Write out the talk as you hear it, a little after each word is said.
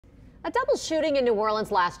A double shooting in New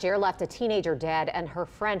Orleans last year left a teenager dead and her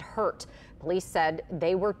friend hurt. Police said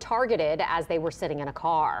they were targeted as they were sitting in a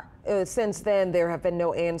car. Since then, there have been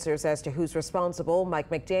no answers as to who's responsible. Mike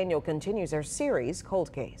McDaniel continues our series,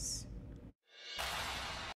 Cold Case.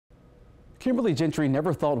 Kimberly Gentry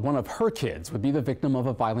never thought one of her kids would be the victim of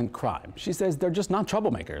a violent crime. She says they're just not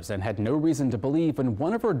troublemakers and had no reason to believe when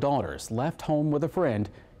one of her daughters left home with a friend,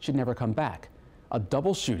 she'd never come back. A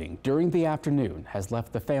double shooting during the afternoon has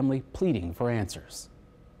left the family pleading for answers.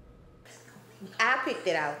 I picked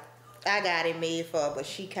it out. I got it made for her, but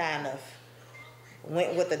she kind of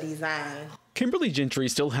went with the design. Kimberly Gentry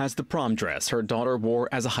still has the prom dress her daughter wore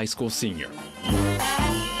as a high school senior.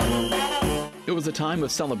 It was a time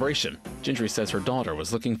of celebration. Gentry says her daughter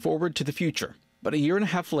was looking forward to the future. But a year and a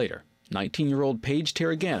half later, 19-year-old Paige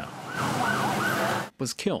Torregano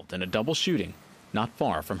was killed in a double shooting not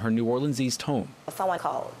far from her New Orleans East home. Someone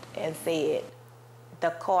called and said the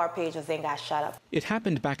car Paige was in got shot up. It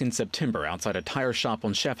happened back in September outside a tire shop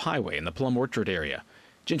on Chef Highway in the Plum Orchard area.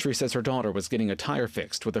 Gentry says her daughter was getting a tire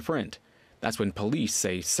fixed with a friend. That's when police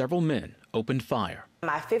say several men opened fire.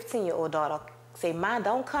 My 15-year-old daughter said, "Mom,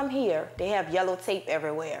 don't come here. They have yellow tape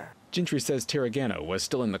everywhere." Gentry says Torregano was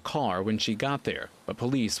still in the car when she got there, but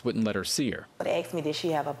police wouldn't let her see her. They asked me, did she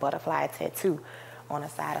have a butterfly tattoo on the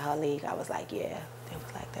side of her leg? I was like, yeah. They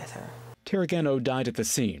was like, that's her. Torregano died at the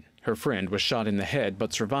scene. Her friend was shot in the head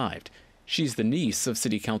but survived. She's the niece of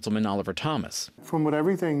City Councilman Oliver Thomas. From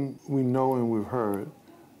everything we know and we've heard,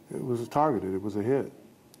 it was targeted. It was a hit.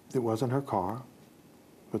 It wasn't her car,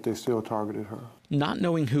 but they still targeted her. Not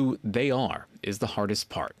knowing who they are is the hardest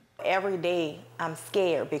part. Every day I'm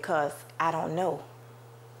scared because I don't know.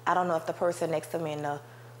 I don't know if the person next to me in the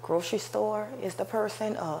grocery store is the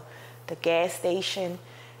person or the gas station.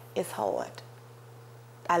 It's hard.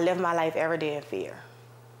 I live my life every day in fear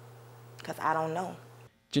because I don't know.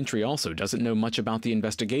 Gentry also doesn't know much about the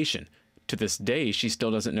investigation. To this day, she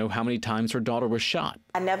still doesn't know how many times her daughter was shot.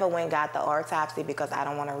 I never went and got the autopsy because I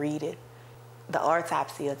don't want to read it. The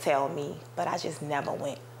autopsy will tell me, but I just never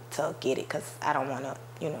went to get it because I don't want to,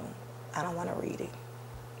 I don't want to read it.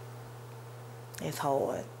 It's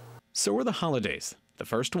hard. So were the holidays, the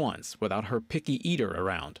first ones without her picky eater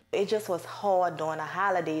around. It just was hard during the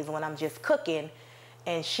holidays when I'm just cooking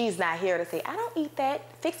and she's not here to say, I don't eat that,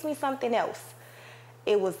 fix me something else.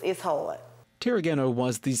 It's hard. Torregano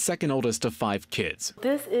was the second oldest of 5 kids.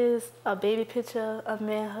 This is a baby picture of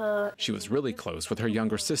me and her. She was really close with her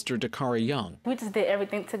younger sister, Dakari Young. We just did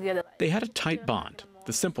everything together. They had a tight bond.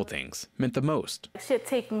 The simple things meant the most. She'd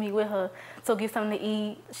take me with her to get something to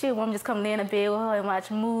eat. She'd want me to just come lay in the bed with her and watch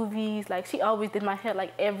movies. Like, she always did my hair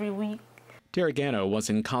like every week. Torregano was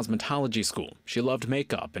in cosmetology school. She loved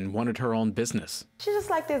makeup and wanted her own business. She's just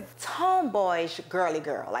like this tomboyish girly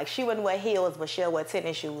girl. Like, she wouldn't wear heels, but she'll wear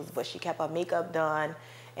tennis shoes, but she kept her makeup done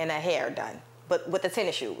and her hair done. But with the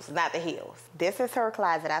tennis shoes, not the heels. This is her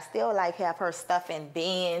closet. I still have her stuff in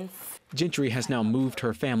bins. Gentry has now moved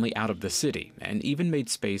her family out of the city and even made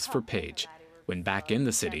space for Paige. When back in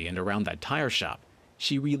the city and around that tire shop,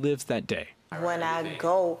 she relives that day. When I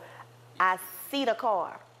go, I see the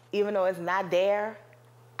car. Even though it's not there,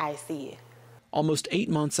 I see it. Almost 8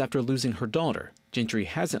 months after losing her daughter, Gentry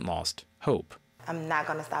hasn't lost hope. I'm not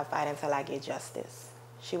gonna stop fighting until I get justice.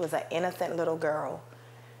 She was an innocent little girl,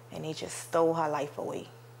 and he just stole her life away.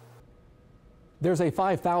 There's a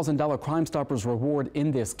 $5,000 Crime Stoppers reward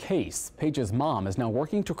in this case. Paige's mom is now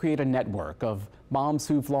working to create a network of moms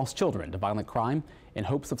who've lost children to violent crime in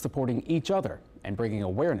hopes of supporting each other and bringing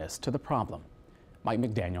awareness to the problem. Mike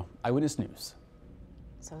McDaniel, Eyewitness News.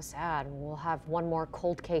 So sad. We'll have one more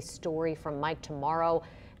cold case story from Mike tomorrow.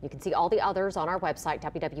 You can see all the others on our website,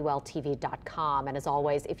 WWLTV.com. And as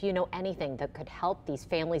always, if you know anything that could help these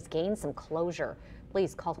families gain some closure,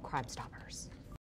 please call the Crime Stoppers.